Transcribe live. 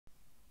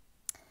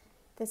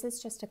This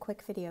is just a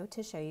quick video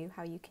to show you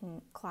how you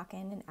can clock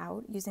in and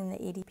out using the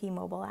ADP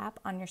Mobile App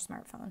on your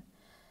smartphone.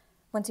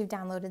 Once you've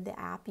downloaded the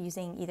app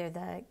using either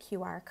the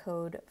QR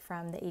code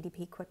from the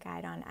ADP Quick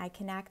Guide on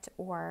iConnect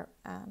or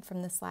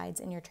from the slides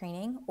in your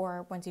training,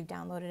 or once you've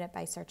downloaded it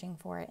by searching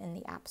for it in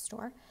the App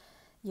Store,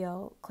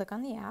 you'll click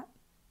on the app,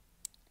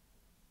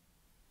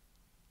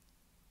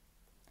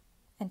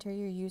 enter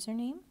your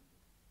username,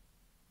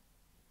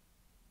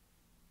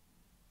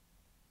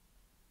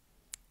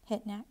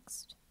 hit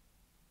next,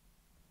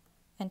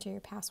 enter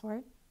your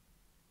password,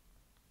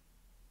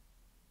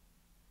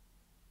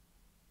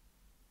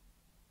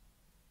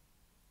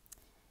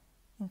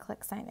 and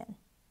click sign in.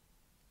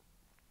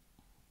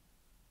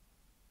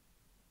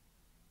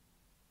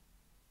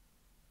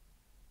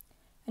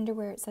 Under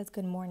where it says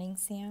Good Morning,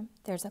 Sam,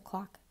 there's a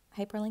clock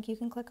hyperlink you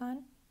can click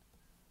on.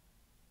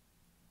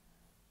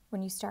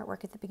 When you start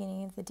work at the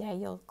beginning of the day,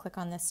 you'll click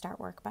on this Start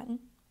Work button.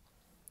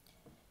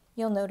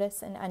 You'll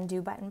notice an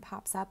undo button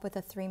pops up with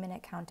a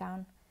 3-minute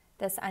countdown.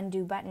 This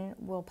undo button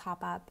will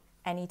pop up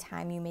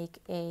anytime you make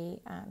a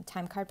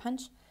time card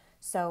punch.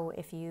 So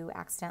if you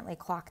accidentally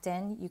clocked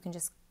in, you can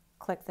just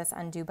click this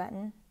undo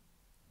button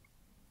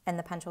and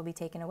the punch will be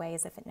taken away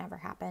as if it never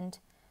happened.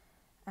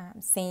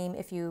 Same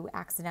if you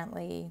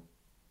accidentally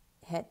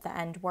hit the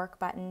end work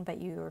button,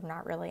 but you're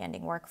not really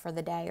ending work for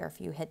the day, or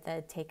if you hit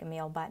the take a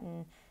meal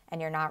button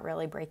and you're not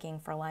really breaking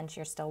for lunch,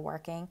 you're still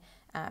working,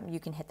 you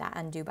can hit that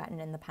undo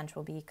button and the punch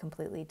will be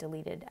completely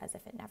deleted as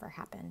if it never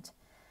happened.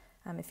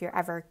 If you're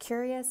ever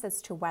curious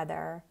as to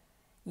whether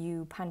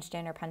you punched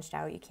in or punched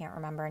out, you can't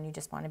remember and you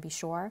just want to be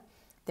sure,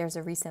 there's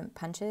a recent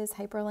punches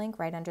hyperlink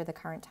right under the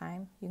current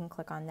time. You can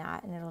click on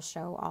that and it'll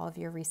show all of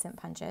your recent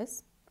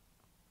punches.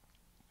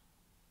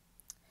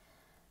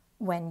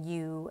 When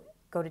you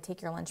go to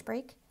take your lunch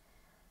break,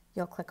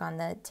 you'll click on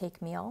the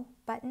Take Meal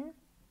button.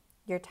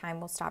 Your time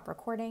will stop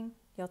recording.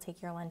 You'll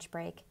take your lunch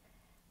break.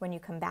 When you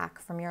come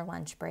back from your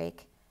lunch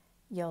break,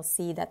 you'll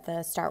see that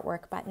the Start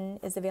Work button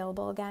is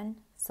available again.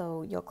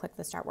 So you'll click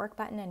the Start Work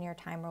button and your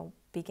time will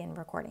begin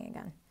recording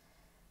again.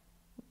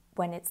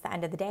 When it's the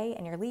end of the day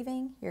and you're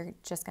leaving, you're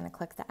just going to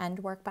click the End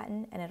Work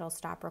button and it'll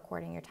stop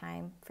recording your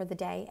time for the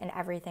day, and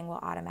everything will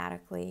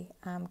automatically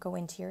go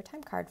into your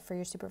time card for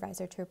your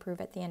supervisor to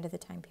approve at the end of the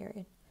time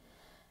period.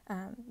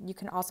 You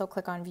can also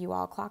click on View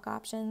All Clock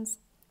Options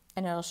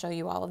and it'll show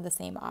you all of the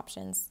same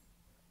options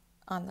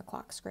on the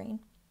clock screen.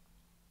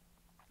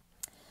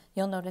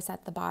 You'll notice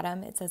at the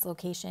bottom it says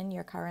location,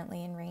 you're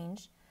currently in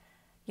range.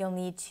 You'll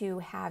need to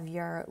have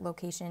your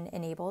location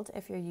enabled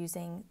if you're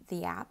using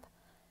the app,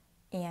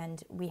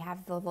 and we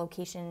have the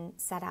location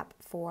set up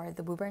for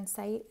the Woburn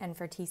site and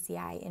for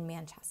TCI in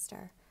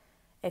Manchester.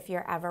 If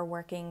you're ever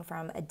working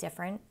from a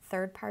different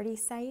third-party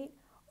site,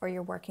 or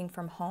you're working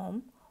from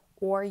home,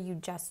 or you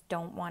just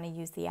don't want to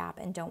use the app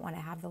and don't want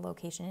to have the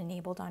location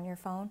enabled on your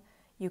phone,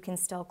 you can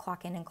still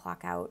clock in and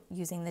clock out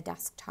using the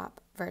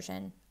desktop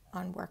version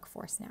on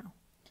Workforce Now.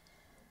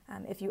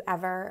 If you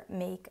ever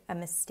make a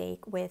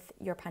mistake with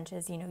your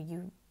punches,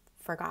 you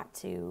forgot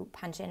to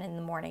punch in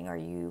the morning, or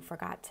you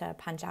forgot to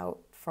punch out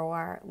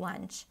for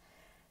lunch,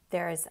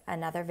 there's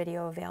another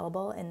video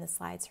available in the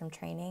slides from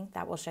training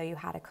that will show you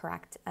how to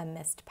correct a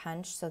missed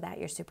punch so that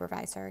your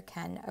supervisor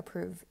can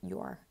approve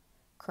your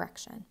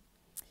correction.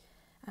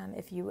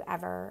 If you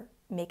ever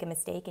make a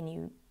mistake and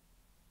you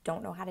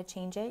don't know how to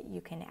change it,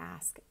 you can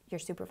ask your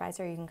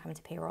supervisor, you can come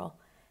to payroll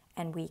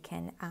and we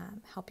can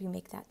help you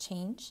make that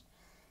change.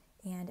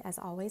 And as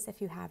always, if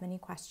you have any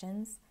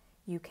questions,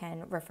 you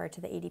can refer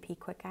to the ADP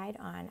Quick Guide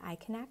on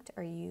iConnect,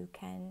 or you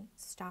can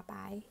stop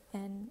by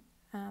and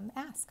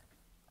ask.